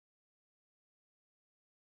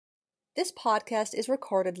This podcast is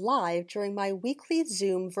recorded live during my weekly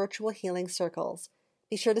Zoom virtual healing circles.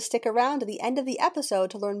 Be sure to stick around to the end of the episode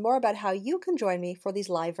to learn more about how you can join me for these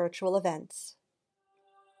live virtual events.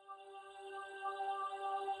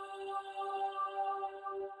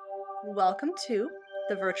 Welcome to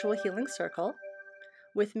the Virtual Healing Circle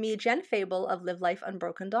with me, Jen Fable of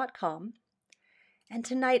LiveLifeUnbroken.com. And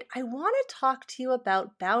tonight I want to talk to you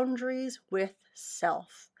about boundaries with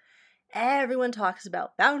self. Everyone talks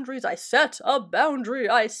about boundaries. I set a boundary.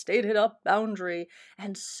 I stated a boundary.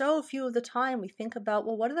 And so few of the time we think about,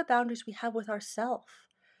 well, what are the boundaries we have with ourselves?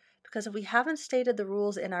 Because if we haven't stated the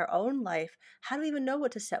rules in our own life, how do we even know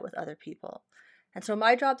what to set with other people? And so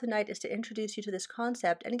my job tonight is to introduce you to this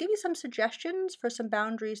concept and give you some suggestions for some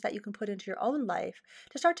boundaries that you can put into your own life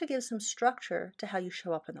to start to give some structure to how you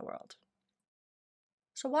show up in the world.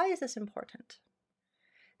 So why is this important?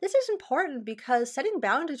 This is important because setting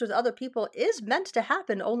boundaries with other people is meant to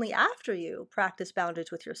happen only after you practice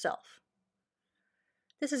boundaries with yourself.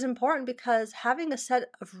 This is important because having a set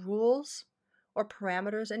of rules or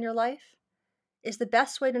parameters in your life is the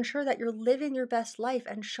best way to ensure that you're living your best life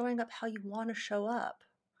and showing up how you want to show up.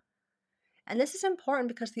 And this is important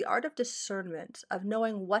because the art of discernment, of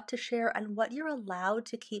knowing what to share and what you're allowed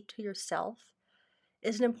to keep to yourself,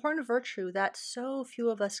 is an important virtue that so few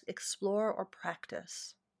of us explore or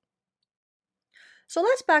practice. So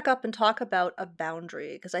let's back up and talk about a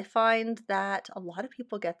boundary, because I find that a lot of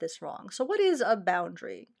people get this wrong. So what is a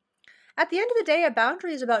boundary? At the end of the day, a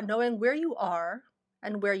boundary is about knowing where you are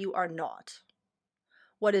and where you are not.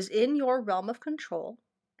 What is in your realm of control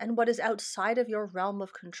and what is outside of your realm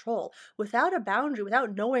of control. Without a boundary,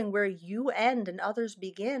 without knowing where you end and others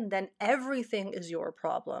begin, then everything is your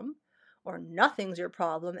problem or nothing's your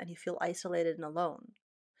problem and you feel isolated and alone.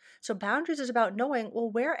 So boundaries is about knowing, well,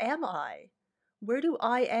 where am I? Where do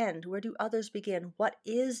I end? Where do others begin? What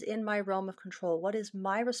is in my realm of control? What is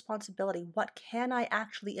my responsibility? What can I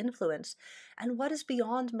actually influence? And what is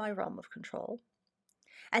beyond my realm of control?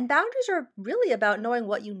 And boundaries are really about knowing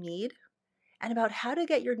what you need and about how to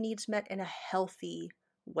get your needs met in a healthy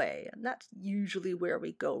way. And that's usually where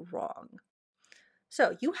we go wrong.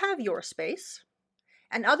 So you have your space,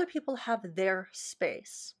 and other people have their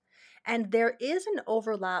space. And there is an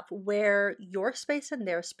overlap where your space and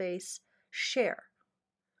their space share,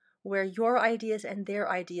 where your ideas and their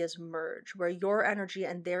ideas merge, where your energy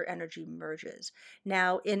and their energy merges.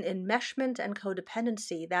 Now, in enmeshment and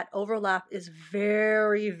codependency, that overlap is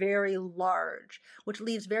very, very large, which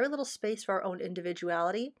leaves very little space for our own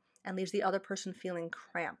individuality and leaves the other person feeling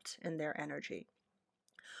cramped in their energy.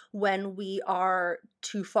 When we are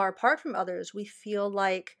too far apart from others, we feel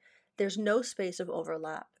like there's no space of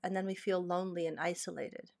overlap, and then we feel lonely and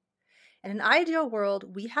isolated. In an ideal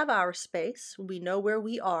world, we have our space, we know where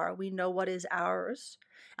we are, we know what is ours,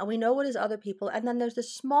 and we know what is other people, and then there's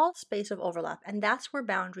this small space of overlap, and that's where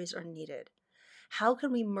boundaries are needed. How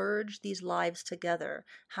can we merge these lives together?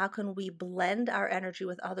 How can we blend our energy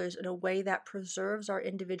with others in a way that preserves our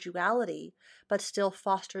individuality, but still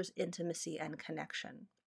fosters intimacy and connection?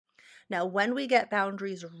 Now, when we get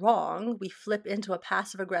boundaries wrong, we flip into a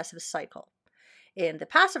passive-aggressive cycle. In the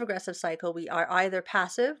passive-aggressive cycle, we are either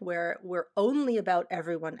passive, where we're only about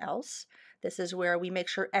everyone else. This is where we make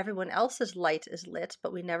sure everyone else's light is lit,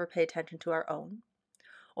 but we never pay attention to our own.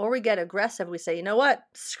 Or we get aggressive. We say, you know what?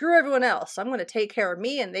 Screw everyone else. I'm going to take care of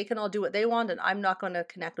me, and they can all do what they want, and I'm not going to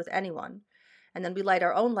connect with anyone. And then we light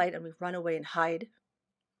our own light, and we run away and hide.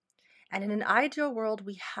 And in an ideal world,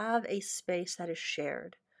 we have a space that is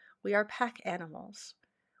shared. We are pack animals.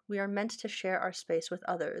 We are meant to share our space with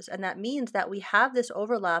others. And that means that we have this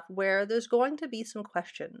overlap where there's going to be some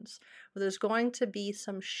questions, where there's going to be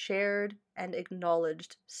some shared and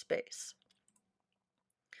acknowledged space.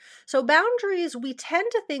 So boundaries, we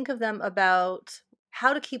tend to think of them about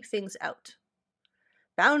how to keep things out.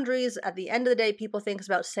 Boundaries, at the end of the day, people think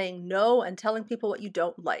about saying no and telling people what you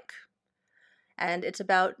don't like. And it's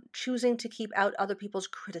about choosing to keep out other people's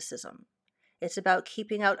criticism. It's about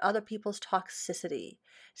keeping out other people's toxicity.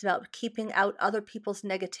 It's about keeping out other people's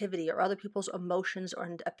negativity or other people's emotions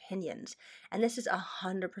or opinions. And this is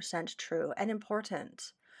 100% true and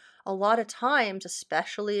important. A lot of times,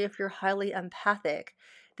 especially if you're highly empathic,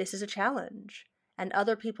 this is a challenge. And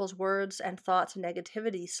other people's words and thoughts and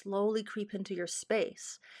negativity slowly creep into your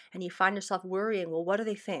space. And you find yourself worrying, well, what do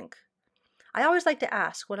they think? I always like to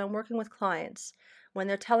ask when I'm working with clients, when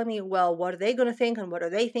they're telling me, well, what are they going to think and what are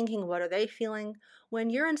they thinking? What are they feeling? When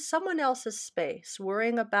you're in someone else's space,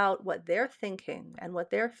 worrying about what they're thinking and what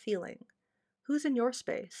they're feeling, who's in your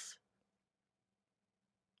space?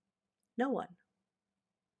 No one.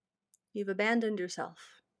 You've abandoned yourself.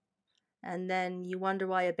 And then you wonder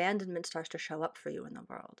why abandonment starts to show up for you in the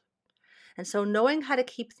world. And so knowing how to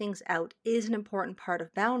keep things out is an important part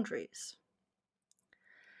of boundaries.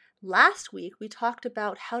 Last week, we talked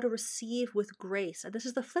about how to receive with grace. And this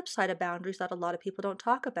is the flip side of boundaries that a lot of people don't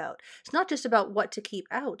talk about. It's not just about what to keep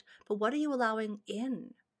out, but what are you allowing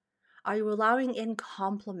in? Are you allowing in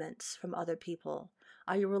compliments from other people?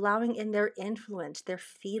 Are you allowing in their influence, their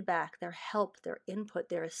feedback, their help, their input,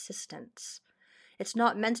 their assistance? It's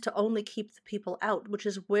not meant to only keep the people out, which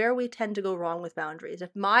is where we tend to go wrong with boundaries.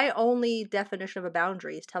 If my only definition of a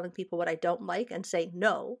boundary is telling people what I don't like and saying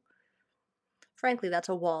no, frankly, that's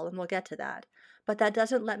a wall, and we'll get to that. But that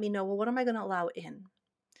doesn't let me know, well, what am I going to allow in?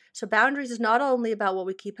 So boundaries is not only about what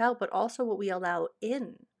we keep out, but also what we allow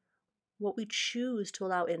in, what we choose to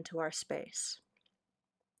allow into our space.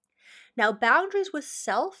 Now, boundaries with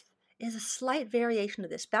self is a slight variation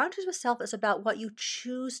of this. Boundaries with self is about what you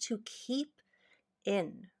choose to keep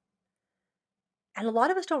in. And a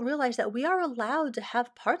lot of us don't realize that we are allowed to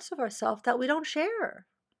have parts of ourselves that we don't share.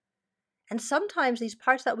 And sometimes these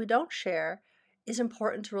parts that we don't share is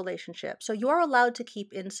important to relationships. So you're allowed to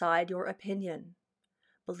keep inside your opinion.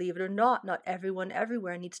 Believe it or not everyone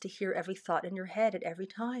everywhere needs to hear every thought in your head at every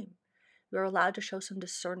time. You're allowed to show some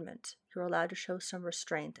discernment. You're allowed to show some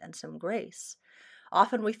restraint and some grace.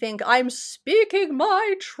 Often we think, I'm speaking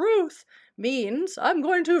my truth, means I'm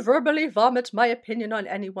going to verbally vomit my opinion on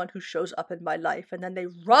anyone who shows up in my life, and then they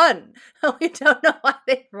run. We don't know why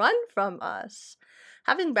they run from us.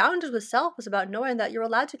 Having boundaries with self is about knowing that you're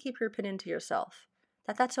allowed to keep your opinion to yourself,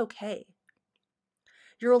 that's okay.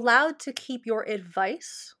 You're allowed to keep your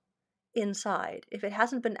advice inside. If it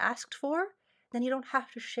hasn't been asked for, then you don't have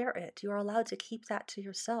to share it. You're allowed to keep that to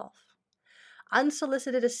yourself.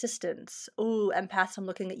 Unsolicited assistance. Ooh, empaths, I'm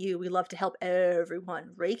looking at you. We love to help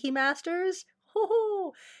everyone. Reiki masters?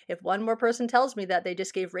 Hoo-hoo. If one more person tells me that they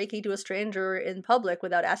just gave Reiki to a stranger in public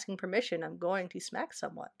without asking permission, I'm going to smack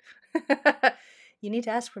someone. You need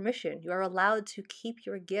to ask permission. You are allowed to keep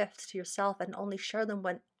your gifts to yourself and only share them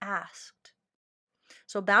when asked.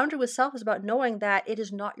 So boundary with self is about knowing that it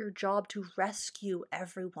is not your job to rescue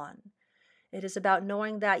everyone. It is about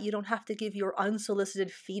knowing that you don't have to give your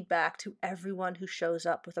unsolicited feedback to everyone who shows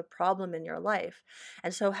up with a problem in your life.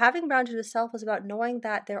 And so having boundaries with self is about knowing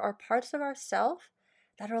that there are parts of ourself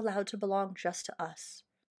that are allowed to belong just to us.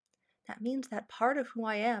 That means that part of who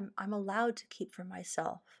I am, I'm allowed to keep for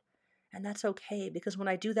myself. And that's okay, because when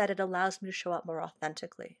I do that, it allows me to show up more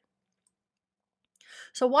authentically.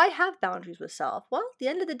 So why have boundaries with self? Well, at the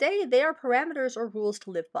end of the day, they are parameters or rules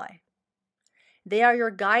to live by. They are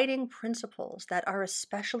your guiding principles that are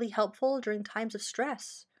especially helpful during times of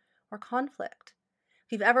stress or conflict.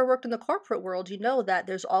 If you've ever worked in the corporate world, you know that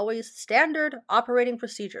there's always standard operating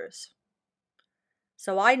procedures.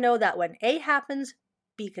 So I know that when A happens,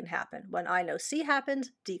 B can happen. When I know C happens,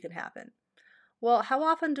 D can happen. Well, how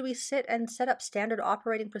often do we sit and set up standard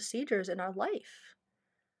operating procedures in our life?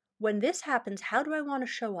 When this happens, how do I want to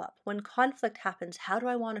show up? When conflict happens, how do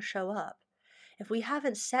I want to show up? If we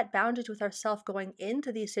haven't set boundaries with ourselves going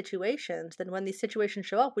into these situations, then when these situations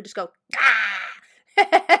show up, we just go,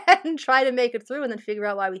 ah! and try to make it through and then figure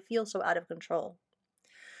out why we feel so out of control.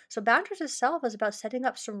 So boundaries with self is about setting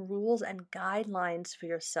up some rules and guidelines for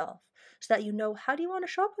yourself so that you know, how do you want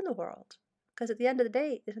to show up in the world? Because at the end of the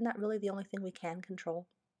day, isn't that really the only thing we can control?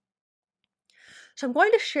 So I'm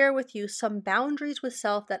going to share with you some boundaries with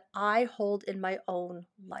self that I hold in my own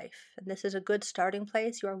life. And this is a good starting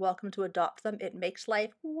place. You are welcome to adopt them. It makes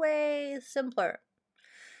life way simpler.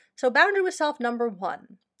 So boundary with self number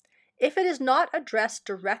 1. If it is not addressed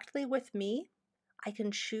directly with me, I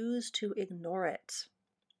can choose to ignore it.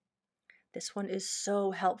 This one is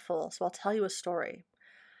so helpful. So I'll tell you a story.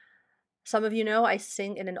 Some of you know I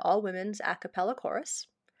sing in an all-women's a cappella chorus.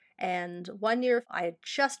 And one year I had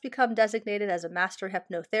just become designated as a master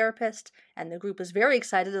hypnotherapist, and the group was very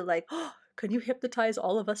excited. They're like, oh, can you hypnotize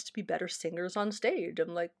all of us to be better singers on stage?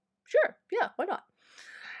 I'm like, sure, yeah, why not?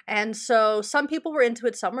 And so some people were into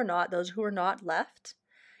it, some were not. Those who were not left.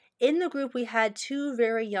 In the group, we had 2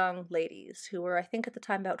 very young ladies who were, I think at the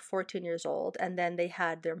time, about 14 years old, and then they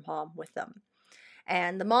had their mom with them.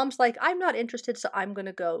 And the mom's like, I'm not interested, so I'm going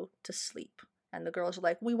to go to sleep. And the girls are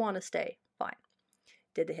like, we want to stay. Fine.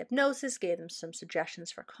 Did the hypnosis, gave them some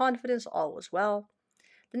suggestions for confidence, all was well.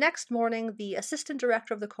 The next morning, the assistant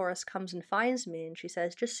director of the chorus comes and finds me, and she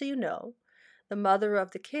says, just so you know, the mother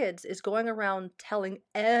of the kids is going around telling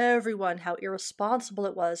everyone how irresponsible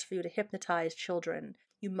it was for you to hypnotize children.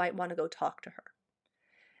 You might want to go talk to her.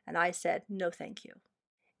 And I said, no, thank you.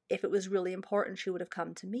 If it was really important, she would have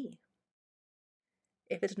come to me.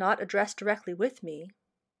 If it's not addressed directly with me,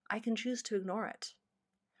 I can choose to ignore it.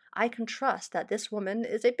 I can trust that this woman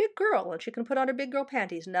is a big girl and she can put on her big girl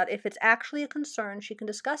panties, and that if it's actually a concern, she can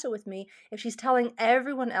discuss it with me. If she's telling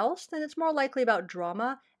everyone else, then it's more likely about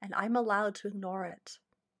drama, and I'm allowed to ignore it.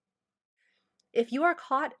 If you are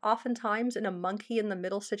caught oftentimes in a monkey in the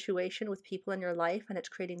middle situation with people in your life and it's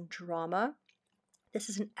creating drama, this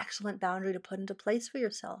is an excellent boundary to put into place for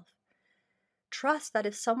yourself. Trust that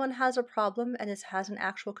if someone has a problem and has an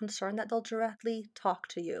actual concern, that they'll directly talk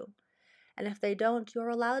to you. And if they don't, you're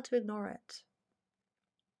allowed to ignore it.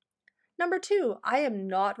 Number 2, I am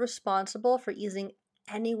not responsible for easing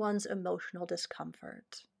anyone's emotional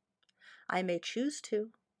discomfort. I may choose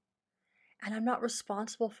to, and I'm not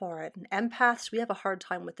responsible for it. And empaths, we have a hard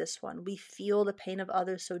time with this one. We feel the pain of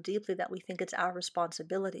others so deeply that we think it's our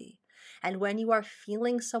responsibility. And when you are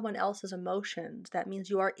feeling someone else's emotions, that means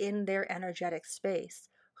you are in their energetic space.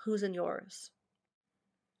 Who's in yours?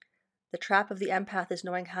 The trap of the empath is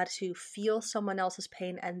knowing how to feel someone else's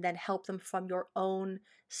pain and then help them from your own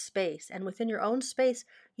space. And within your own space,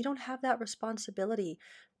 you don't have that responsibility.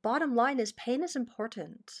 Bottom line is, pain is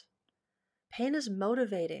important. Pain is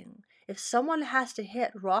motivating. If someone has to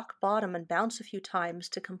hit rock bottom and bounce a few times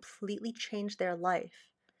to completely change their life,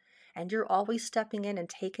 and you're always stepping in and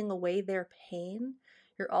taking away their pain,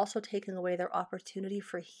 you're also taking away their opportunity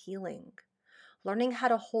for healing. Learning how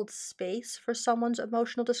to hold space for someone's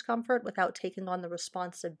emotional discomfort without taking on the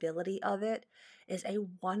responsibility of it is a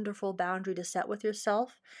wonderful boundary to set with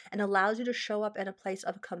yourself, and allows you to show up in a place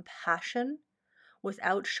of compassion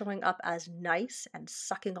without showing up as nice and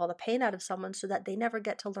sucking all the pain out of someone, so that they never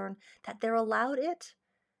get to learn that they're allowed it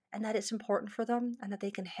and that it's important for them and that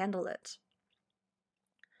they can handle it.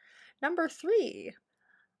 Number 3.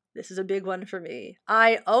 This is a big one for me.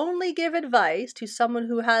 I only give advice to someone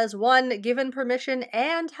who has, 1, given permission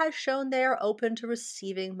and has shown they are open to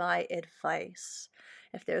receiving my advice.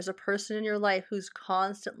 If there's a person in your life who's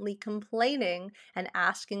constantly complaining and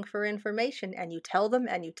asking for information, and you tell them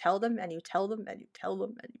and you tell them and you tell them and you tell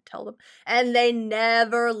them and you tell them, and they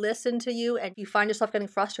never listen to you, and you find yourself getting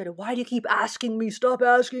frustrated, why do you keep asking me? Stop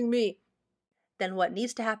asking me. Then what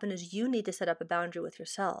needs to happen is you need to set up a boundary with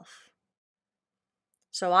yourself.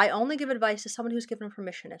 So I only give advice to someone who's given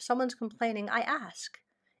permission. If someone's complaining, I ask,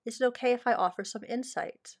 is it okay if I offer some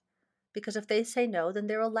insight? Because if they say no, then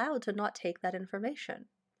they're allowed to not take that information.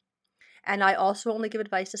 And I also only give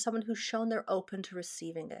advice to someone who's shown they're open to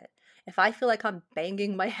receiving it. If I feel like I'm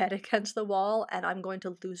banging my head against the wall and I'm going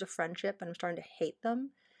to lose a friendship and I'm starting to hate them,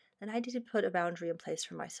 then I need to put a boundary in place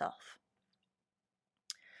for myself.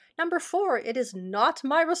 Number 4, it is not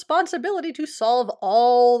my responsibility to solve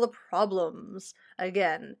all the problems.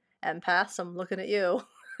 Again, empaths, I'm looking at you.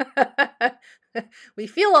 We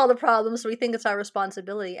feel all the problems, so we think it's our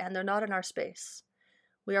responsibility, and they're not in our space.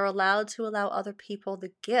 We are allowed to allow other people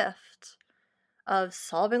the gift of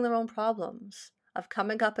solving their own problems, of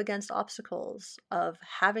coming up against obstacles, of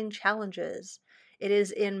having challenges. It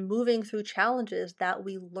is in moving through challenges that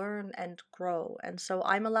we learn and grow. And so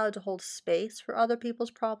I'm allowed to hold space for other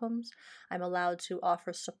people's problems. I'm allowed to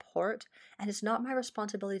offer support, and it's not my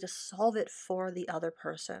responsibility to solve it for the other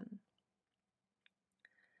person.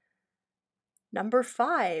 Number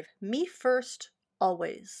 5, me first,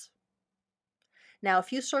 always. Now, a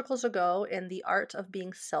few circles ago in The Art of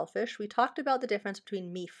Being Selfish, we talked about the difference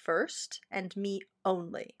between me first and me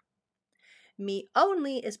only. Me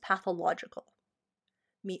only is pathological.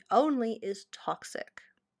 Me only is toxic.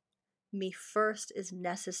 Me first is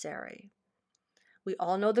necessary. We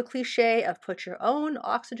all know the cliche of put your own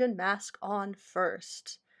oxygen mask on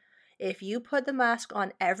first. If you put the mask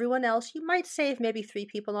on everyone else, you might save maybe 3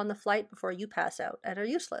 people on the flight before you pass out and are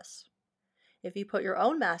useless. If you put your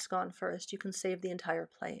own mask on first, you can save the entire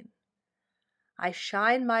plane. I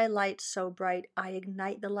shine my light so bright, I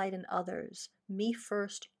ignite the light in others. Me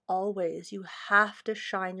first, always. You have to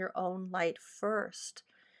shine your own light first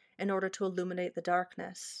in order to illuminate the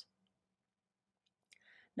darkness.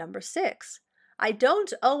 Number 6, I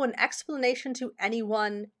don't owe an explanation to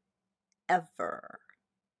anyone ever.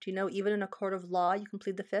 Do you know even in a court of law you can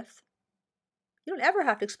plead the 5th? You don't ever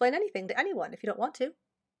have to explain anything to anyone if you don't want to.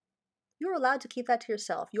 You're allowed to keep that to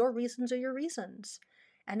yourself. Your reasons are your reasons.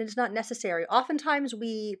 And it is not necessary. Oftentimes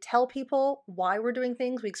we tell people why we're doing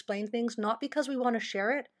things, we explain things, not because we want to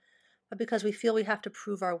share it, but because we feel we have to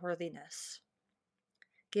prove our worthiness.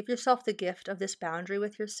 Give yourself the gift of this boundary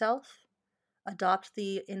with yourself. Adopt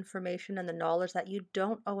the information and the knowledge that you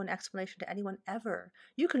don't owe an explanation to anyone ever.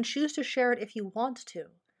 You can choose to share it if you want to,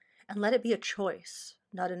 and let it be a choice,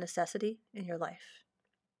 not a necessity in your life.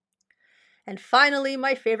 And finally,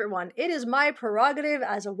 my favorite one, it is my prerogative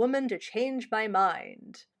as a woman to change my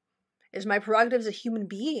mind. It is my prerogative as a human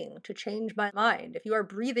being to change my mind. If you are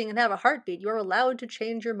breathing and have a heartbeat, you are allowed to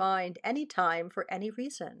change your mind anytime for any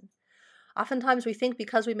reason. Oftentimes we think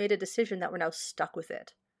because we made a decision that we're now stuck with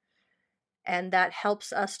it. And that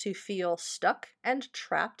helps us to feel stuck and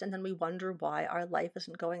trapped, and then we wonder why our life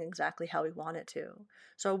isn't going exactly how we want it to.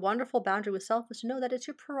 So a wonderful boundary with self is to know that it's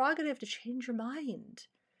your prerogative to change your mind.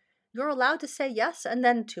 You're allowed to say yes, and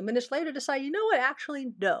then 2 minutes later decide, you know what, actually,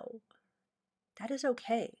 no. That is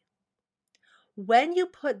okay. When you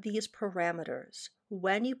put these parameters,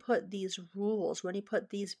 when you put these rules, when you put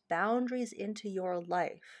these boundaries into your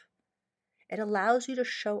life, it allows you to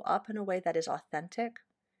show up in a way that is authentic,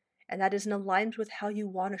 and that is in alignment with how you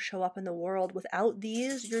want to show up in the world. Without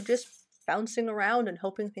these, you're just bouncing around and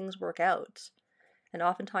hoping things work out, and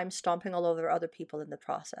oftentimes stomping all over other people in the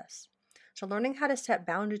process. So learning how to set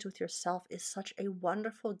boundaries with yourself is such a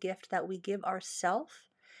wonderful gift that we give ourselves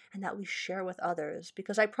and that we share with others,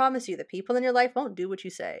 because I promise you, the people in your life won't do what you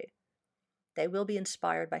say. They will be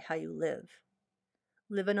inspired by how you live.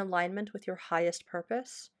 Live in alignment with your highest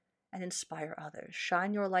purpose and inspire others.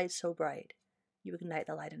 Shine your light so bright you ignite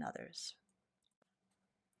the light in others.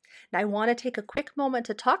 Now, I want to take a quick moment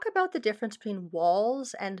to talk about the difference between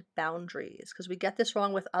walls and boundaries, because we get this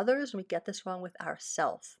wrong with others and we get this wrong with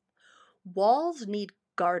ourselves. Walls need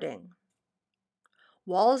guarding.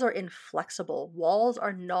 Walls are inflexible. Walls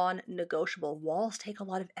are non-negotiable. Walls take a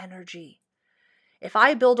lot of energy. If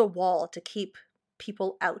I build a wall to keep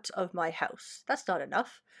people out of my house, that's not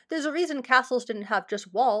enough. There's a reason castles didn't have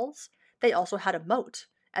just walls. They also had a moat,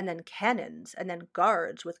 and then cannons, and then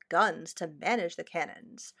guards with guns to manage the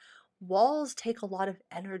cannons. Walls take a lot of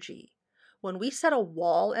energy. When we set a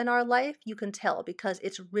wall in our life, you can tell because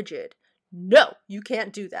it's rigid. No, you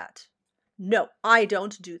can't do that. No, I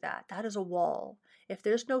don't do that. That is a wall. If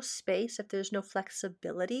there's no space, if there's no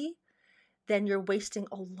flexibility, then you're wasting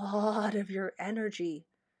a lot of your energy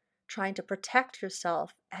trying to protect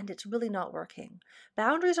yourself, and it's really not working.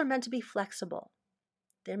 Boundaries are meant to be flexible.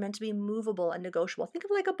 They're meant to be movable and negotiable. Think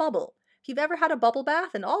of it like a bubble. If you've ever had a bubble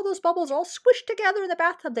bath and all those bubbles are all squished together in the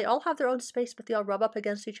bathtub, they all have their own space, but they all rub up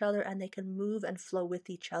against each other and they can move and flow with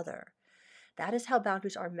each other. That is how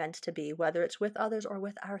boundaries are meant to be, whether it's with others or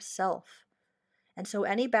with ourselves. And so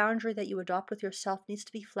any boundary that you adopt with yourself needs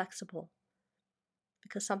to be flexible,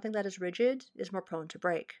 because something that is rigid is more prone to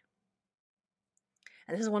break.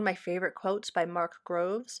 And this is one of my favorite quotes by Mark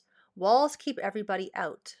Groves. Walls keep everybody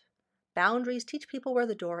out. Boundaries teach people where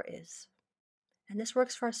the door is. And this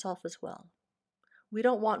works for ourselves as well. We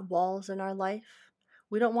don't want walls in our life.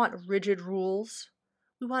 We don't want rigid rules.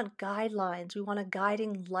 We want guidelines. We want a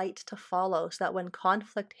guiding light to follow so that when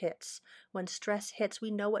conflict hits, when stress hits,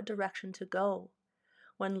 we know what direction to go.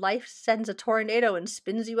 When life sends a tornado and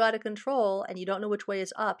spins you out of control and you don't know which way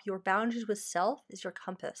is up, your boundaries with self is your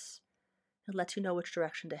compass. It lets you know which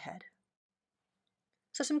direction to head.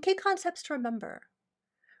 So some key concepts to remember.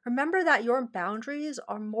 Remember that your boundaries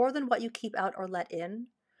are more than what you keep out or let in.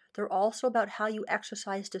 They're also about how you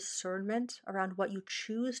exercise discernment around what you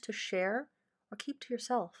choose to share or keep to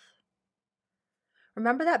yourself.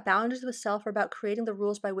 Remember that boundaries with self are about creating the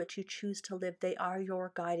rules by which you choose to live. They are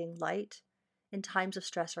your guiding light in times of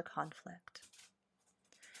stress or conflict.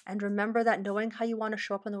 And remember that knowing how you want to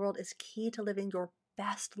show up in the world is key to living your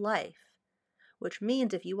best life, which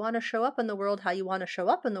means if you want to show up in the world how you want to show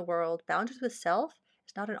up in the world, boundaries with self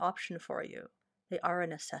is not an option for you. They are a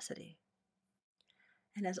necessity.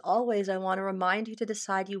 And as always, I want to remind you to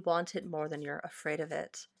decide you want it more than you're afraid of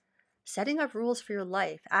it. Setting up rules for your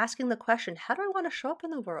life, asking the question, how do I want to show up in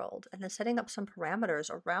the world? And then setting up some parameters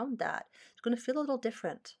around that. It's going to feel a little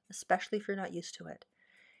different, especially if you're not used to it.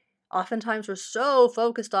 Oftentimes we're so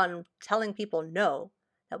focused on telling people no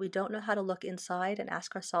that we don't know how to look inside and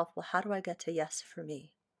ask ourselves, well, how do I get to yes for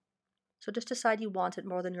me? So just decide you want it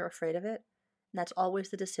more than you're afraid of it. And that's always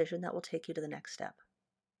the decision that will take you to the next step.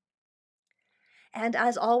 And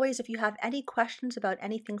as always, if you have any questions about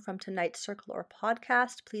anything from tonight's circle or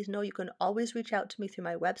podcast, please know you can always reach out to me through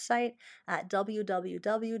my website at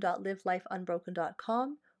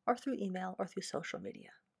www.livelifeunbroken.com or through email or through social media.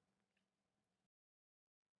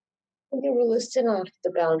 When you were listing off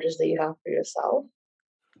the boundaries that you have for yourself,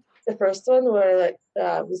 the first one where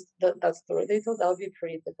that's the word they told, that would be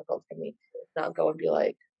pretty difficult for me to not go and be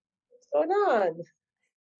like, what's going on?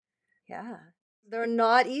 Yeah, they're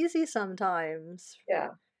not easy sometimes. Yeah.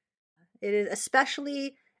 It is,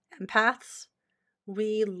 especially empaths.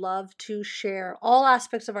 We love to share all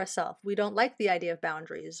aspects of ourselves. We don't like the idea of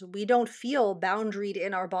boundaries. We don't feel boundaried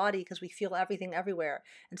in our body because we feel everything everywhere.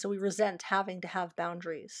 And so we resent having to have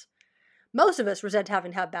boundaries. Most of us resent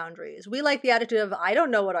having to have boundaries. We like the attitude of, I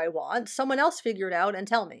don't know what I want. Someone else figure it out and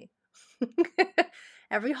tell me.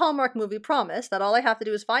 Every Hallmark movie promised that all I have to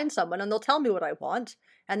do is find someone and they'll tell me what I want,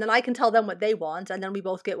 and then I can tell them what they want, and then we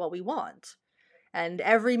both get what we want. And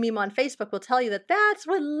every meme on Facebook will tell you that that's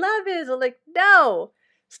what love is. I'm like, no,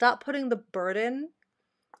 stop putting the burden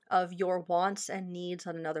of your wants and needs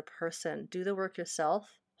on another person. Do the work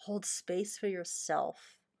yourself. Hold space for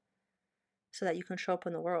yourself so that you can show up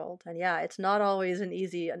in the world. And yeah, it's not always an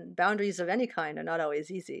easy, and boundaries of any kind are not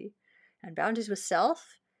always easy. And boundaries with self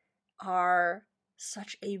are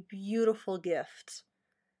such a beautiful gift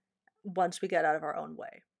once we get out of our own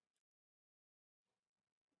way.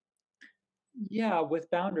 Yeah,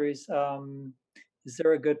 with boundaries, is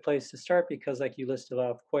there a good place to start? Because like you listed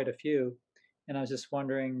off quite a few, and I was just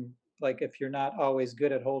wondering, like if you're not always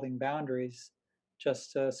good at holding boundaries,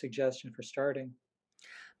 just a suggestion for starting.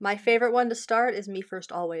 My favorite one to start is me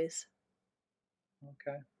first always.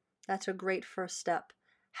 Okay. That's a great first step.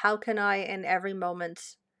 How can I, in every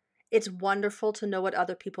moment, it's wonderful to know what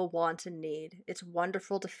other people want and need. It's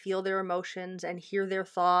wonderful to feel their emotions and hear their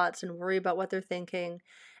thoughts and worry about what they're thinking.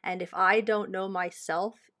 And if I don't know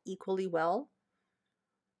myself equally well,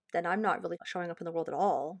 then I'm not really showing up in the world at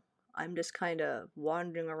all. I'm just kind of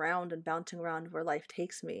wandering around and bouncing around where life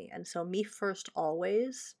takes me. And so, me first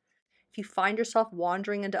always. If you find yourself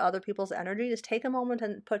wandering into other people's energy, just take a moment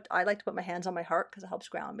and I like to put my hands on my heart because it helps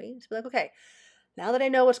ground me. Just be like, okay, now that I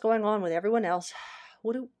know what's going on with everyone else,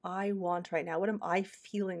 what do I want right now? What am I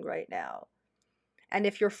feeling right now? And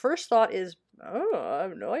if your first thought is, oh, I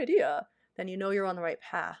have no idea, then you know you're on the right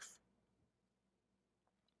path.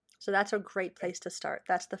 So that's a great place to start.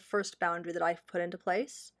 That's the first boundary that I've put into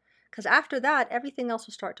place. Because after that, everything else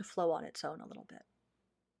will start to flow on its own a little bit.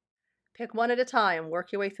 Pick one at a time,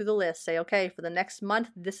 work your way through the list. Say, okay, for the next month,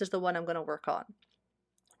 this is the one I'm going to work on.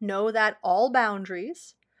 Know that all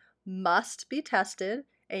boundaries must be tested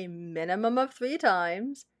a minimum of 3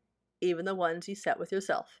 times, even the ones you set with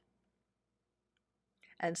yourself.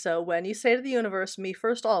 And so when you say to the universe, me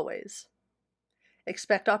first always,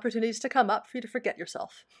 expect opportunities to come up for you to forget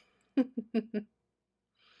yourself.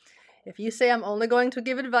 If you say I'm only going to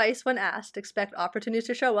give advice when asked, expect opportunities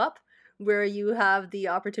to show up where you have the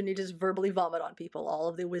opportunity to just verbally vomit on people, all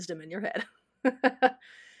of the wisdom in your head.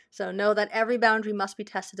 So know that every boundary must be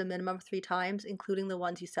tested a minimum of 3 times, including the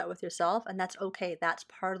ones you set with yourself, and that's okay. That's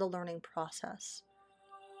part of the learning process.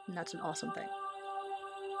 And that's an awesome thing.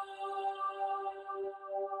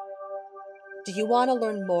 Do you want to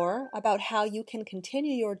learn more about how you can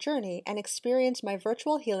continue your journey and experience my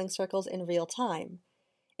virtual healing circles in real time?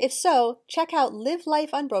 If so, check out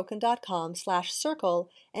livelifeunbroken.com/circle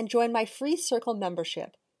and join my free circle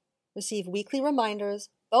membership. Receive weekly reminders,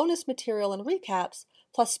 bonus material and recaps,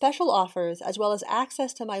 plus special offers, as well as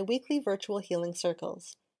access to my weekly virtual healing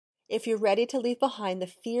circles. If you're ready to leave behind the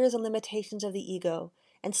fears and limitations of the ego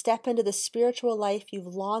and step into the spiritual life you've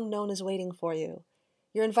long known is waiting for you,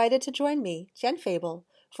 you're invited to join me, Jen Fable,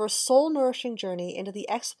 for a soul-nourishing journey into the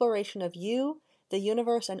exploration of you, the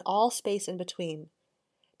universe, and all space in between.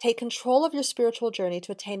 Take control of your spiritual journey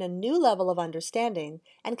to attain a new level of understanding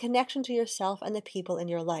and connection to yourself and the people in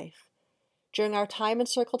your life. During our time in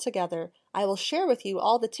circle together, I will share with you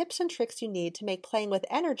all the tips and tricks you need to make playing with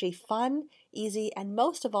energy fun, easy, and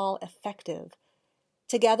most of all, effective.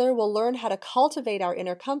 Together, we'll learn how to cultivate our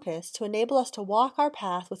inner compass to enable us to walk our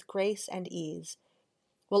path with grace and ease.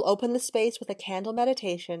 We'll open the space with a candle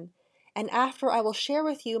meditation, and after I will share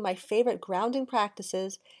with you my favorite grounding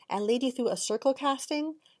practices and lead you through a circle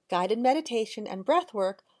casting, guided meditation, and breath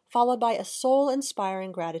work, followed by a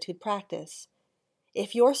soul-inspiring gratitude practice.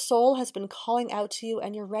 If your soul has been calling out to you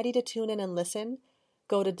and you're ready to tune in and listen,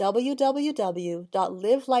 go to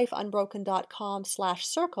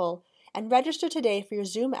www.livelifeunbroken.com/circle and register today for your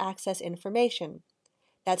Zoom access information.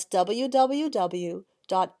 That's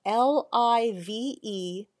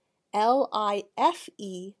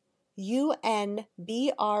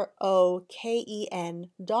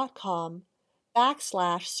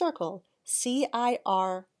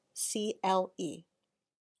CIRCLE.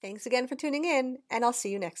 Thanks again for tuning in, and I'll see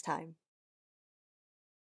you next time.